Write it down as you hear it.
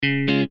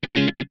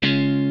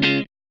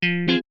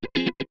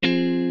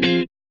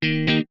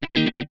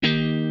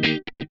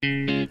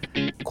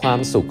ความ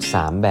สุข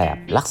3แบบ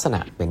ลักษณะ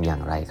เป็นอย่า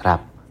งไรครับ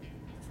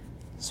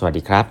สวัส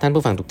ดีครับท่าน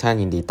ผู้ฟังทุกท่าน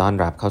ยินดีต้อน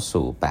รับเข้า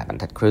สู่8บรร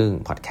ทัดครึ่ง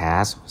พอดแค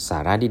สต์สา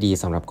ระดี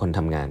ๆสำหรับคนท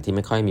ำงานที่ไ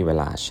ม่ค่อยมีเว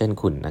ลาเช่น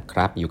คุณนะค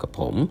รับอยู่กับ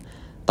ผม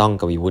ต้อง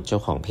กวีวุฒิเจ้า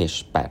ของเพจ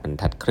8บรร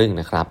ทัดครึ่ง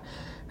นะครับ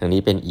อัน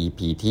นี้เป็น EP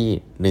ที่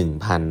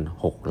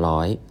1616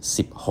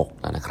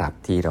แล้วนะครับ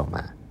ที่เราม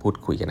าพูด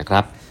คุยกันนะค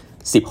รับ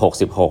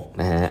16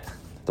นะฮะ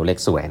ตัวเลข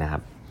สวยนะครั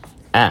บ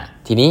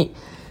ทีนี้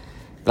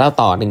เรา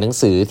ต่อหนัง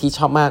สือที่ช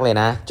อบมากเลย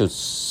นะจุด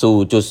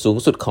สูง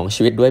สุดของ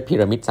ชีวิตด้วยพี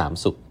ระมิด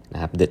3สุขน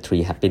ะครับ The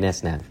Three Happiness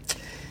นะ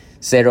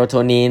เซโรโท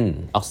นิน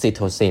ออกซิโท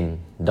ซิน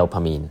โดพา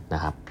มีนน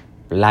ะครับ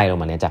ไล่ลง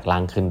มาเนี่ยจากล่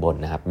างขึ้นบน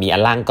นะครับมีอั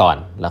นล่างก่อน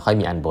แล้วค่อย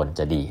มีอันบน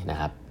จะดีนะ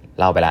ครับ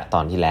เล่าไปละต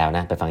อนที่แล้วน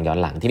ะไปฟังย้อน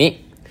หลังทีนี้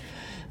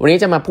วันนี้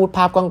จะมาพูดภ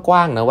าพก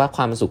ว้างๆนะว่าค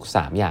วามสุข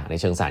3อย่างใน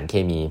เชิงสารเค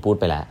มีพูด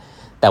ไปแล้ว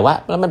แต่ว่า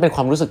แล้วมันเป็นค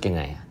วามรู้สึกยังไ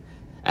ง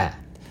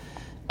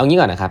เอางี้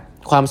ก่อนนะครับ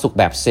ความสุข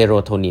แบบเซโร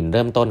โทนินเ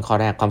ริ่มต้นข้อ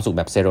แรกความสุขแ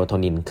บบเซโรโท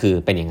นินคือ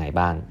เป็นยังไง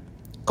บ้าง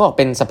ก็เ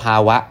ป็นสภา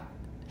วะ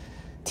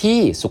ที่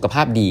สุขภ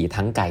าพดี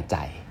ทั้งกายใจ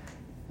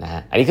นะฮ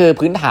ะอันนี้คือ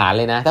พื้นฐาน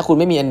เลยนะถ้าคุณ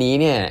ไม่มีอันนี้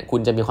เนี่ยคุ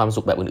ณจะมีความ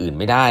สุขแบบอื่นๆ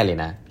ไม่ได้เลย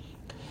นะ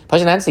เพราะ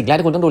ฉะนั้นสิ่งแรก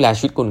ที่คุณต้องดูแล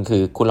ชีวิตคุณคื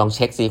อคุณลองเ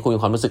ช็คซิคุณมี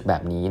ความรู้สึกแบ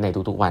บนี้ใน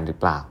ทุกๆวันหรือ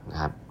เปล่านะ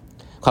ครับ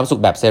ความสุข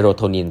แบบเซโรโ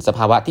ทนินสภ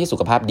าวะที่สุ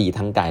ขภาพดี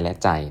ทั้งกายและ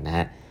ใจนะฮ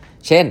ะ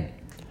เช่น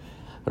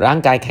ร่าง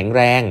กายแข็งแ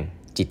รง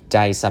จิตใจ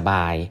สบ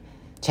าย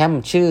แช่ม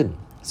ชื่น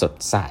สด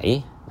ใส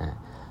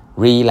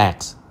รีแลก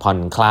ซ์ผ่อน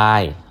คลา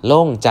ยโ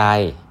ล่งใจ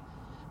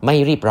ไม่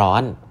รีบร้อ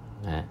น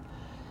นะ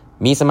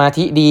มีสมา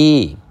ธิดี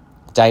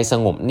ใจส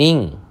งบนิ่ง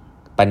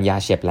ปัญญา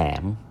เฉียบแหล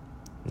ม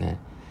นะ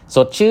ส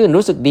ดชื่น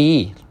รู้สึกดี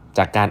จ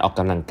ากการออก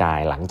กำลังกาย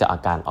หลังจากอา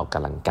การออกก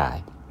ำลังกาย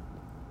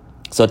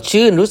สด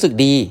ชื่นรู้สึก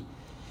ดี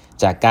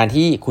จากการ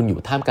ที่คุณอยู่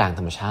ท่ามกลางธ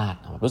รรมชาติ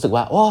รู้สึก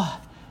ว่าโอ้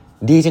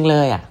ดีจังเล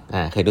ย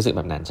เคยรู้สึกแ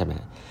บบนั้นใช่ไหม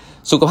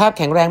สุขภาพแ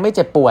ข็งแรงไม่เ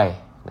จ็บป่วย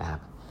นะครั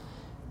บ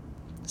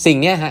สิ่ง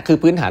นี้คือ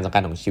พื้นฐานสำคั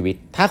ญของชีวิต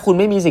ถ้าคุณ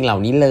ไม่มีสิ่งเหล่า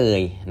นี้เล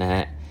ยนะฮ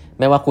ะ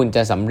ไม่ว่าคุณจ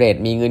ะสำเร็จ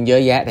มีเงินเยอ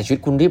ะแยะแต่ชีวิต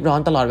คุณรีบร้อน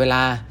ตลอดเวล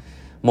า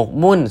หมก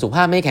มุ่นสุขภ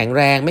าพไม่แข็งแ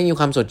รงไม่มี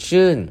ความสด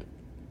ชื่น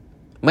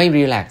ไม่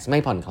รีแลกซ์ไม่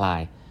ผ่อนคลา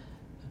ย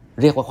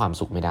เรียกว่าความ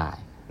สุขไม่ได้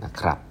นะ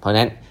ครับเพราะฉะ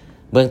นั้น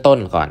เบื้องต้น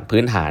ก่อน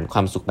พื้นฐานคว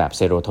ามสุขแบบเ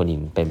ซโรโทนิ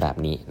นเป็นแบบ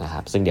นี้นะค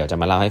รับซึ่งเดี๋ยวจะ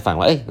มาเล่าให้ฟัง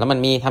ว่าแล้วมัน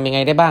มีทำยังไง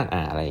ได้บ้าง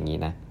อะไรอย่างนี้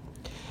นะ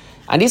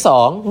อันที่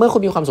2เมื่อคุ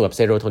ณมีความสุขแบบเ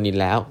ซโรโทนิน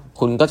แล้ว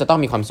คุณก็จะต้อง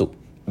มีความสุข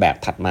แบบ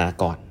ถัดมา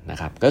ก่อนนะ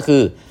ครับก็คื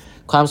อ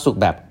ความสุข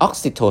แบบออก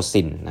ซิโท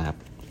ซินนะครับ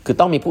คือ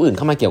ต้องมีผู้อื่นเ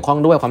ข้ามาเกี่ยวข้อง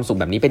ด้วยความสุข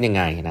แบบนี้เป็นยัง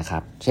ไงนะครั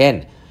บเช่น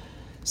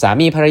สา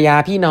มีภรรยา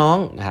พี่น้อง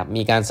นะครับ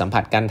มีการสัมผั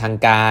สกันทาง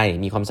กาย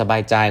มีความสบา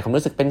ยใจความ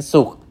รู้สึกเป็น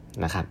สุข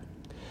นะครับ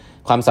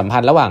ความสัมพั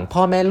นธ์ระหว่างพ่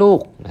อแม่ลูก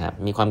นะครับ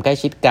มีความใกล้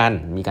ชิดกัน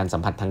มีการสั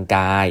มผัสทางก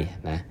าย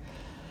นะ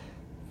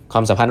คว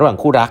ามสัมพันธ์ระหว่าง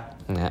คู่รัก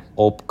นะโ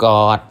อบก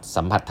อด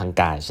สัมผัสทาง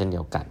กายเช่นเดี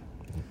ยวกัน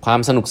ความ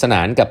สนุกสน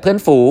านกับเพื่อน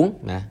ฝูง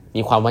นะ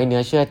มีความไว้เนื้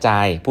อเชื่อใจ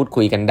พูด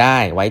คุยกันได้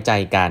ไว้ใจ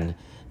กัน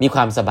มีคว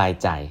ามสบาย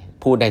ใจ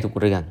พูดได้ทุก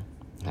เรื่อง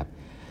ครับ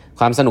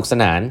ความสนุกส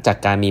นานจาก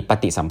การมีป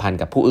ฏิสัมพันธ์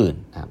กับผู้อื่น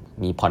ครับ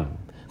มี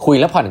คุย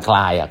แล้วผ่อนคล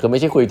ายคือไม่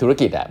ใช่คุยธุร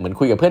กิจเหมือน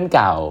คุยกับเพื่อนเ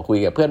ก่าคุย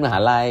กับเพื่อนมหา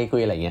ลัยคุ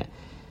ยอะไรเงี้ย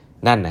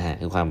นั่นนะฮะ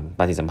คือความป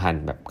ฏิสัมพัน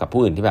ธ์แบบกับ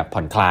ผู้อื่นที่แบบผ่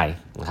อนคลาย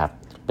นะครับ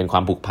เป็นควา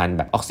มผูกพันแ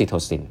บบออกซิโท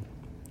ซิน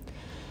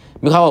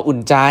มีความอุ่น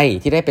ใจ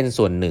ที่ได้เป็น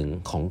ส่วนหนึ่ง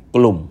ของก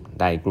ลุ่ม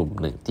ใดกลุ่ม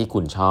หนึ่งที่คุ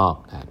ณชอบ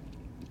นะครับ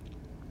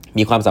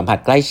มีความสัมผัส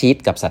ใกล้ชิด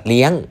กับสัตว์เ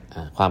ลี้ยง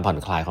ความผ่อน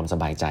คลายความส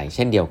บายใจเ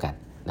ช่นเดียวกัน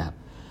นะครับ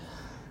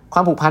คว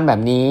ามผูกพันแบ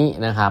บนี้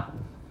นะครับ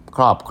ค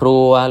รอบครั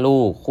วลู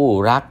กคู่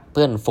รักเ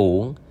พื่อนฝู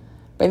ง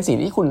เป็นสิ่ง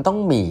ที่คุณต้อง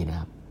มีนะ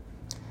ครับ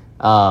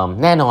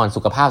แน่นอน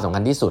สุขภาพสำคั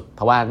ญที่สุดเพ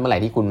ราะว่าเมื่อไหร่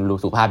ที่คุณรู้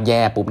สุขภาพแย่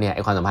ปุ๊บเนี่ยไ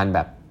อ้ความสัมพันธ์แบ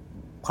บ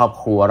ครอบ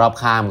ครัวรอบ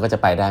ข้างมันก็จะ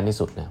ไปได้ไม่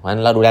สุดนะเพราะฉะนั้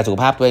นเราดูแลสุข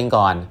ภาพตัวเอง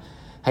ก่อน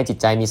ให้จิต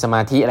ใจมีสม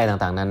าธิอะไร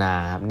ต่างๆนานา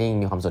ครับนิ่ง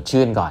มีความสด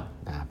ชื่นก่อน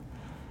นะครับ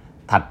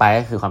ถัดไป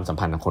ก็คือความสัม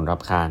พันธ์กับคนรอ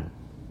บข้าง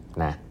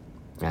นะ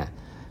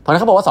เพราะฉะนั้น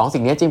เขาบอกว่า2สิ่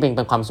งนี้จริงเ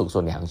ป็นความสุขส่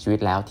วนใหญ่ของชีวิต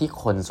แล้วที่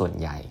คนส่วน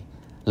ใหญ่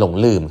หลง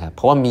ลืมครับเ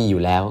พราะว่ามีอ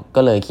ยู่แล้ว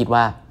ก็เลยคิด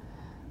ว่า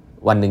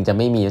วันหนึ่งจะ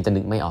ไม่มีจะ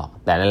นึกไม่ออก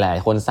แต่หลา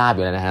ยๆคนทราบอ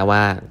ยู่แล้วนะฮะว่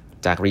า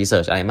จากรีเสิ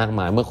ร์ชอะไรมาก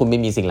มายเมื่อคุณไม่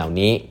มีสิ่งเหล่า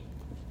นี้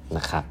น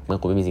ะครับเมื่อ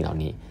คุณไม่มีสิ่งเหล่า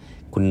นี้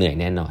คุณเหนื่อย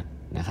แน่นอน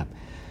นะครับ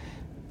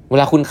เว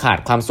ลาคุณขาด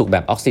ความสุขแบ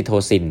บออกซิโท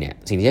ซินเนี่ย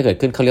สิ่งที่จะเกิด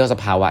ขึ้นเขาเรียกว่าส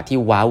ภาวะที่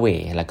ว้าเหว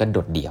แล้วก็โด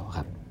ดเดี่ยวค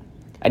รับ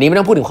อันนี้ไม่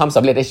ต้องพูดถึงความส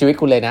ำเร็จในชีวิต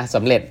คุณเลยนะส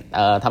ำเร็จ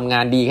ทำงา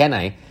นดีแค่ไหน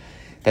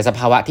แต่สภ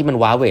าวะที่มัน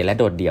ว้าเหวและ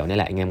โดดเดี่ยวนี่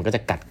แหละมันก็จ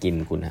ะกัดกิน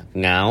คุณนะ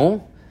เหงา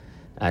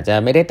อาจจะ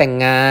ไม่ได้แต่ง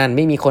งานไ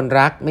ม่มีคน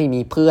รักไม่มี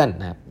เพื่อน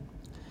นะครับ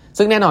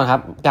ซึ่งแน่นอนครั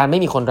บการไม่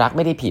มีคนรักไ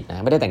ม่ได้ผิดน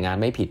ะไม่ได้แต่งงาน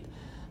ไม่ผิด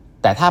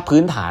แต่ถ้า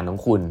พื้นฐานของ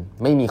คุณ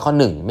ไม่มีข้อ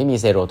1ไม่มี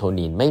เซโรโท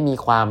นินไม่มี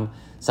ความ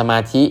สมา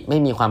ธิไม่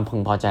มีความพึง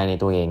พอใจใน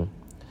ตัวเอง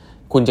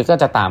คุณก็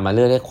จะตามมาเ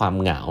รื่อยๆความ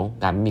เหงา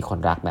การไม่มีคน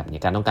รักแบบนี้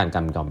การต้องการก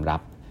ารยอมรั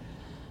บ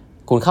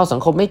คุณเข้าสั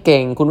งคมไม่เก่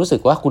งคุณรู้สึ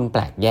กว่าคุณแป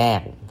ลกแย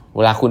กเ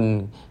วลาคุณ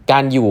กา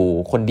รอยู่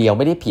คนเดียว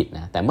ไม่ได้ผิดน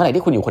ะแต่เมื่อไหร่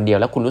ที่คุณอยู่คนเดียว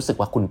แล้วคุณรู้สึก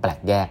ว่าคุณแปลก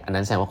แยกอัน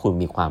นั้นแสดงว่าคุณ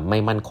มีความไม่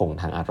มั่นคง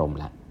ทางอารมณ์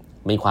แล้ว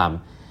มีความ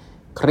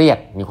เครียด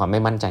มีความไม่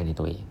มั่นใจใน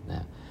ตัวเองน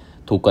ะ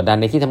ถูกกดดัน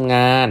ในที่ทำง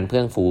านเพื่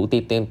อนฝูง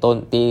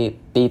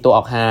ตีตัวอ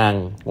อกห่าง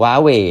ว้า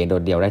เหวโด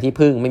ดเดี่ยวไร้ที่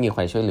พึ่งไม่มีใค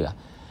รช่วยเหลือ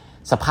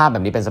สภาพแบ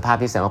บนี้เป็นสภาพ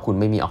ที่แสดงว่าคุณ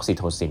ไม่มีออกซิโ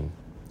ทซิน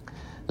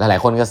หลาย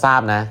ๆคนก็ทรา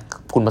บนะ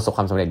คุณประสบค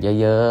วามสำเร็จ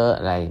เยอะๆ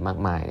อะไรมาก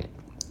มาย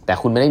แต่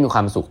คุณไม่ได้มีคว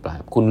ามสุขหรอก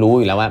คุณรู้อ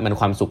ยู่แล้วว่ามัน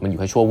ความสุขมันอยู่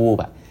แค่ชั่ววูบ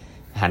อะ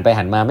หันไป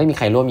หันมาไม่มีใ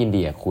ครร่วมยิน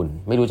ดีกับคุณ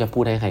ไม่รู้จะพู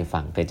ดให้ใครฟั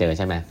งเคยเจอใ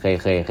ช่ไหมเ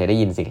คยได้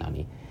ยินสิ่งเหล่า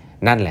นี้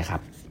นั่นแหละครั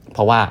บเพ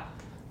ราะว่า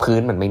พื้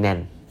นมันไม่แน่น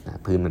นะ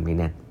พื้นมันไม่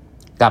แน่น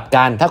กับก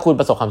ารถ้าคุณ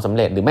ประสบความสำเ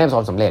ร็จหรือไม่ประสบ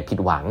ความสำเร็จผิด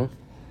หวัง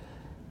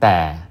แต่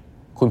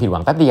คุณผิดหวั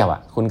งแป๊บเดียวอ่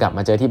ะคุณกลับม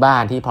าเจอที่บ้า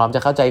นที่พร้อมจะ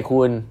เข้าใจ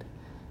คุณ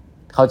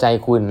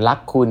รัก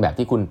คุณแบบ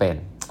ที่คุณเป็น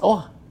โอ้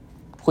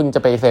คุณจะ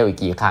ไปเฟลอีก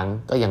กี่ครั้ง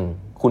ก็ยัง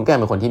คุณก็ยัง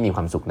เป็นคนที่มีค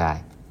วามสุขได้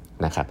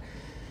นะครับ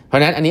เพราะ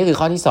ฉะนั้นอันนี้คือ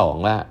ข้อที่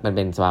2ว่ามันเ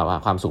ป็นสภาวะ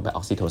ความสุขแบบอ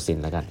อกซิโทซิน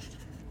แล้วกัน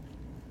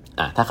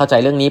ถ้าเข้าใจ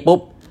เรื่องนี้ปุ๊บ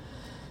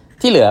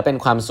ที่เหลือเป็น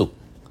ความสุข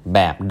แบ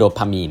บโดพ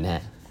ามีนนะฮ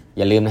ะอ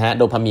ย่าลืมนะฮะโ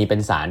ดพามีนเป็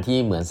นสารที่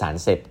เหมือนสาร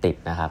เสพติด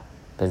นะครับ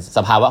เป็นส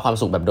ภาวะความ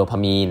สุขแบบโดพา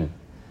มีน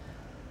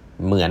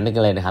เหมือนกั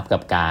นเลยนะครับกั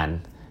บการ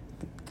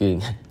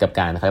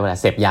เขาเรียกว่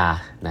าเสพยา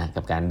นะ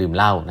กับการดื่มเ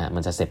หล้านะมั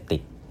นจะเสพติ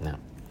ดนะ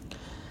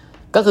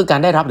ก็คือการ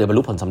ได้รับหรือบรร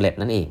ลุผลสำเร็จ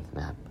นั่นเองน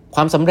ะครับค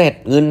วามสำเร็จ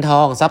เงินท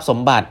องทรัพย์สม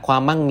บัติควา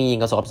มมั่งมี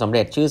ประสบความสำเ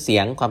ร็จชื่อเสี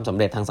ยงความสำ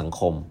เร็จทางสัง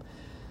คม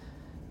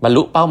บรร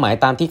ลุเป้าหมาย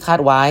ตามที่คาด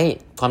ไว้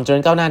ความเจริ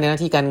ญก้าวหน้าในหน้า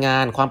ที่การงา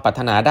นความปราร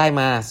ถนาได้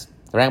มา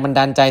แรงบันด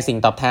าลใจสิ่ง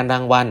ตอบแทนรา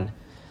งวัล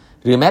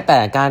หรือแม้แต่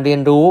การเรีย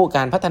นรู้ก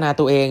ารพัฒนา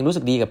ตัวเองรู้สึ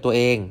กดีกับตัวเ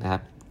องนะครั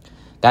บ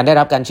การได้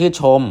รับการชื่น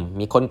ชม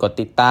มีคนกด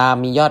ติดตาม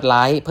มียอดไล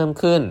ค์เพิ่ม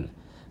ขึ้น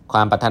คว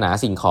ามปรารถนา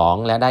สิ่งของ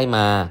และได้ม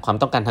าความ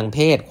ต้องการทางเพ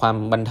ศความ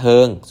บันเทิ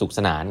งสุขส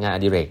นานงานอ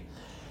ดิเรก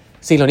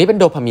สิ่งเหล่านี้เป็น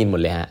โดพามีนหม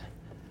ดเลยฮะ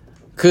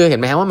คือเห็น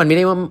ไหมฮะว่ามันไม่ไ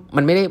ด้เ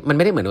ห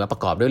มือนว่าปร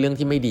ะกอบด้วยเรื่อง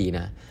ที่ไม่ดีน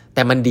ะแ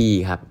ต่มันดี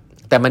ครับ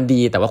แต่มันดี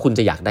แต่ว่าคุณจ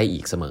ะอยากได้อี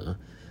กเสมอ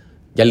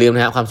อย่าลืมน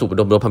ะฮะความสุขแ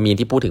บบโดพามีน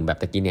ที่พูดถึงแบบ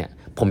ตะกี้เนี่ย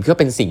ผมคิดว่า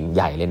เป็นสิ่งใ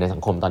หญ่เลยในสั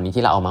งคมตอนนี้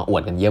ที่เราเอามาอว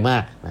ดกันเยอะมา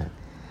กนะ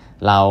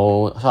เรา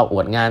ชอบอ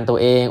วดงานตัว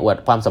เองอวด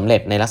ความสำเร็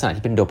จในลักษณะ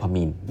ที่เป็นโดพา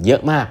มีนเยอ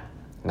ะมาก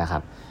นะครั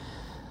บ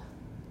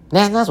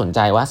น่าสนใจ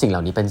ว่าสิ่งเหล่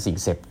านี้เป็นสิ่ง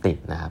เสพติด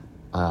นะครับ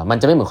มัน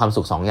จะไม่เหมือนความ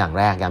สุข2อย่าง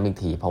แรกย้ำอีก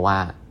ทีเพราะว่า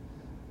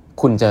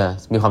คุณจะ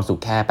มีความสุข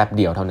แค่แป๊บเ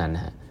ดียวเท่านั้นน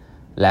ะฮะ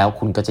แล้ว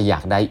คุณก็จะอยา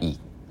กได้อีก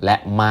และ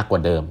มากกว่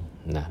าเดิม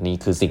นะนี่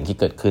คือสิ่งที่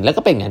เกิดขึ้นแล้ว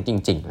ก็เป็นอย่างนั้นจ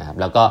ริงๆนะครับ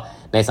แล้วก็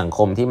ในสังค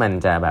มที่มัน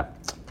จะแบบ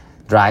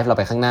drive เราไ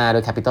ปข้างหน้าด้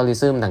วย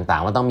capitalism ต่า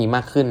งๆว่าต้องมีม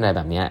ากขึ้นอะไรแ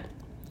บบนี้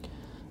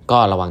ก็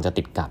ระวังจะ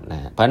ติดกับน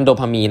ะเพราะฉะนั้นโด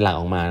พามีนหลั่ง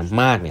ออกมา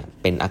มากเนี่ย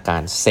เป็นอากา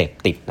รเสพ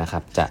ติดนะครั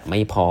บจะไม่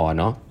พอ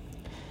เนาะ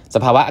ส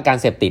ภาวะอาการ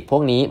เสพติดพว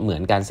กนี้เหมือ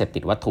นการเสพติ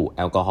ดวัตถุแ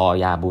อลกอฮอล์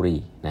ยาบุห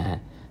รี่นะฮะ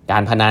กา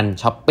รพนัน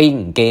ช้อปปิ้ง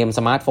เกมส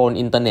มาร์ทโฟน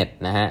อินเทอร์เน็ต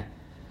นะฮะ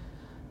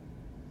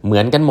เหมื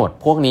อนกันหมด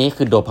พวกนี้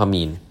คือโดพา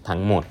มีนทั้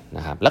งหมดน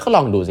ะครับแล้วก็ล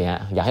องดูสิฮะ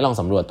อยากให้ลอง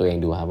สำรวจตัวเอง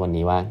ดูครับวัน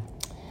นี้ว่า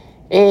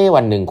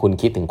วันหนึ่งคุณ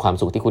คิดถึงความ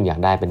สุขที่คุณอยาก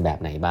ได้เป็นแบบ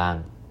ไหนบ้าง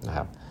นะค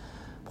รับ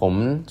ผม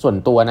ส่วน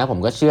ตัวนะผม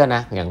ก็เชื่อน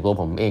ะอย่างตัว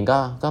ผมเอง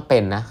ก็เป็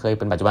นนะเคยเ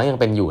ป็นปัจจุบันยั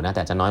งเป็นอยู่นะแ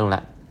ต่จะน้อยลงล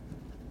ะ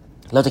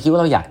เราจะคิดว่า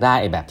เราอยากได้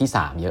ไอ้แบบที่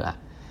3เยอะอะ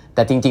แ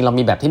ต่จริงๆเรา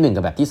มีแบบที่1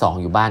กับแบบที่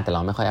2อยู่บ้านแต่เร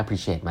าไม่ค่อย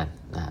appreciate มัน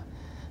นะครับ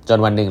จน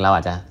วันหนึ่งเราอ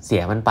าจจะเสี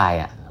ยมันไป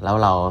อ่ะแล้ว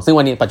เราซึ่ง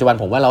วันนี้ปัจจุบัน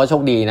ผมว่าเราก็โช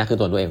คดีนะคือ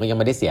ตัวเองก็ยัง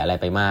ไม่ได้เสียอะไร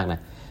ไปมากนะ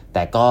แ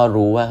ต่ก็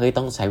รู้ว่าเฮ้ย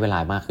ต้องใช้เวลา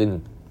มากขึ้น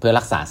เพื่อ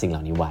รักษาสิ่งเหล่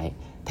านี้ไว้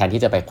แทน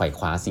ที่จะไปไขว่ค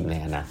ว้าสิ่งใน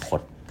อนาคต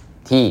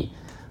ที่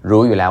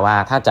รู้อยู่แล้วว่า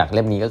ถ้าจากเ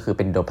ล่มนี้ก็คือเ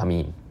ป็นโดพามี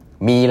น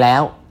มีแล้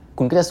ว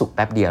คุณก็จะสุขแ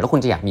ป๊บเดียวแล้วคุ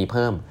ณจะอยากมีเ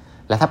พิ่ม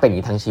และถ้าเป็นอย่าง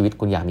นี้ทั้งชีวิต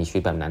คุณอยากมีชีวิ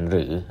ตแบบนั้นห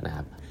รือนะค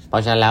รับเพรา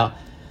ะฉะนั้นแล้ว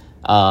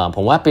ผ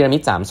มว่าพีระมิ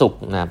ด3สุข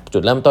นะจุ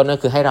ดเริ่มต้นก็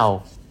คือให้เรา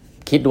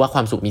คิดดูว่าคว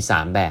ามสุขมี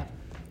3แ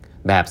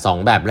บบ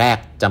2แบบแรก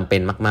จำเป็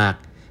นมาก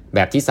ๆแบ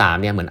บที่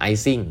3เนี่ยเหมือนไอ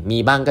ซิ่งมี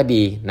บ้างก็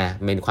ดีนะ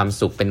เป็นความ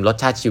สุขเป็นรส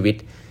ชาติชีวิต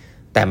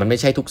แต่มันไม่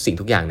ใช่ทุกสิ่ง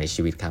ทุกอย่างใน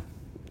ชีวิตครับ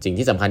สิ่ง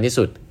ที่สำคัญที่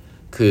สุด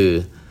คือ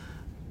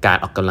การ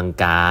ออกกำลัง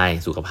กาย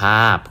สุขภ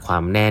าพควา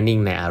มแน่นิ่ง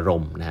ในอาร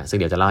มณ์นะซึ่ง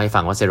เดี๋ยวจะเล่าให้ฟั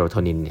งว่าเซโรโท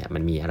นินเนี่ยมั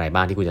นมีอะไรบ้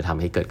างที่คุณจะทำ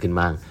ให้เกิดขึ้น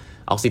บ้าง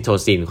ออกซิโท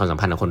ซินความสัม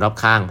พันธ์กับคนรอบ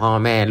ข้างพ่อ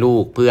แม่ลู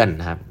กเพื่อน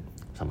นะครับ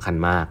สำคัญ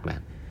มากน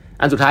ะ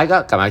อันสุดท้ายก็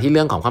กลับมาที่เ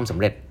รื่องของความสำ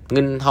เร็จเ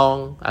งินทอง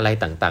อะไร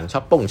ต่างๆช้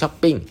อป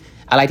ปิ้ง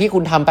อะไรที่คุ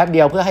ณทำแป๊บเดี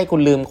ยวเพื่อให้คุ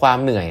ณลืมความ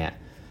เหนื่อย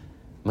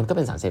มันก็เ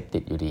ป็นสารเสพติ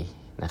ดอยู่ดี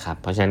นะครับ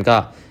เพราะฉะนั้นก็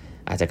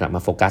อาจจะกลับม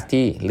าโฟกัส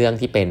ที่เรื่อง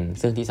ที่เป็น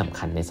เรื่องที่สำ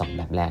คัญใน2แ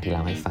บบแรกที่เร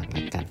าให้ฟัง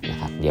กันนะ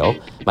ครับเดี๋ยว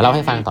มาเล่าใ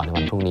ห้ฟังต่อใน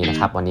วันพรุ่งนี้นะ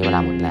ครับวันนี้เวลา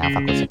หมดแล้วฝ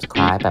ากกด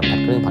subscribe แบบพัด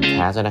ครึ่ง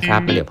podcast ด้วยนะครั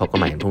บแล้วเดี๋ยวพบกัน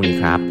ใหม่ในพรุ่งนี้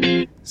ครับ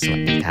สวัส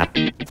ดีครั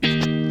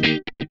บ